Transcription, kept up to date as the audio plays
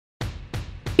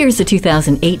Here's a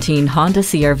 2018 Honda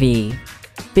CR-V.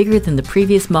 Bigger than the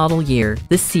previous model year,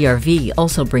 this CR-V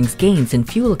also brings gains in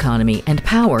fuel economy and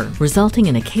power, resulting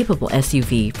in a capable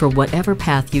SUV for whatever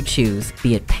path you choose,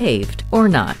 be it paved or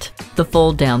not. The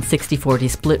fold-down 60/40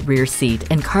 split rear seat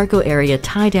and cargo area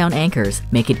tie-down anchors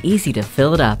make it easy to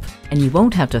fill it up, and you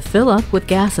won't have to fill up with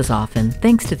gas as often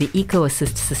thanks to the Eco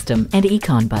Assist system and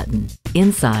Econ button.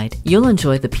 Inside, you'll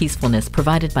enjoy the peacefulness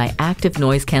provided by active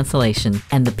noise cancellation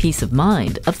and the peace of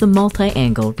mind of the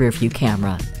multi-angle rearview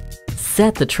camera.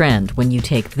 Set the trend when you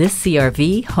take this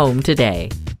CR-V home today.